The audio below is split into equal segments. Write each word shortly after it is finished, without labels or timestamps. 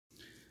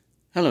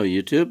Hello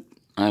YouTube,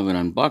 I have an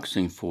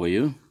unboxing for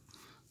you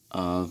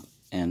of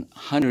an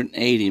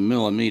 180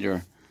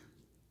 millimeter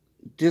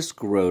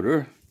disc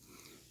rotor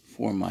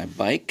for my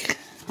bike,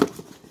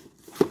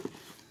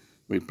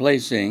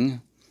 replacing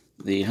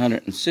the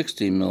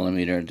 160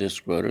 millimeter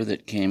disc rotor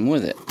that came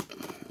with it.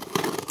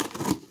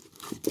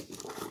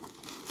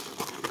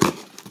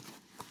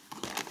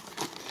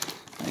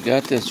 I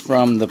got this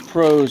from the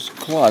Pro's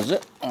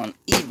Closet on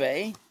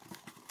eBay.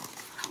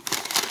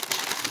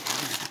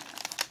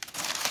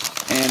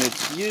 And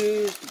it's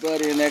used,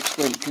 but in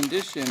excellent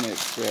condition, it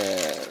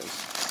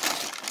says.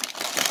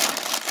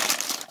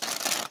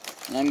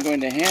 I'm going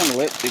to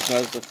handle it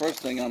because the first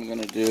thing I'm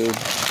going to do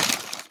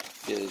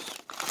is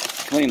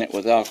clean it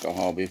with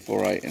alcohol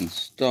before I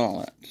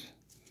install it.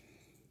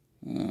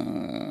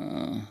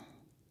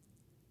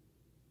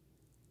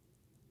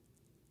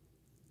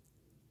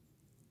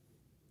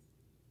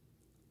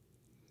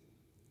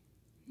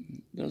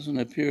 Doesn't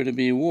appear to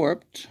be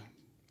warped.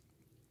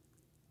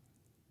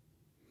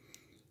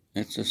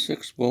 It's a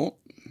 6-volt.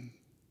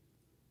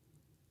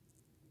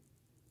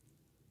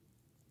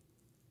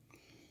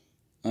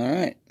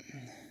 Alright.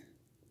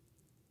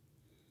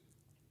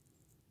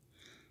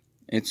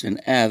 It's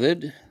an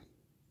Avid.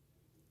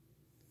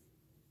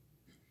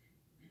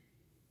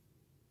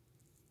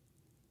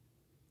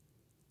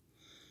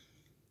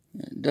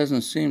 It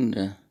doesn't seem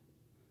to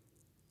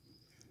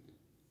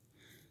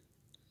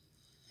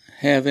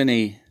have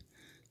any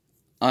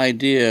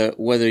idea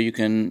whether you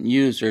can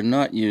use or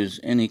not use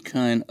any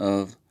kind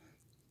of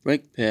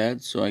brake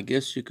pad, so I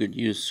guess you could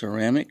use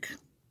ceramic.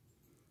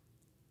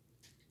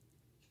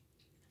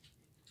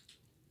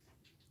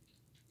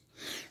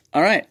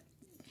 Alright.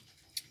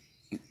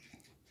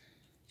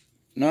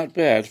 Not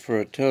bad for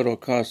a total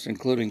cost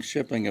including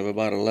shipping of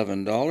about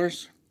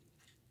 $11.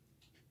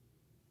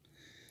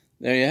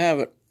 There you have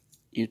it,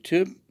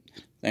 YouTube.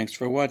 Thanks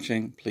for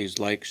watching. Please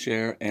like,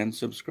 share, and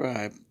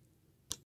subscribe.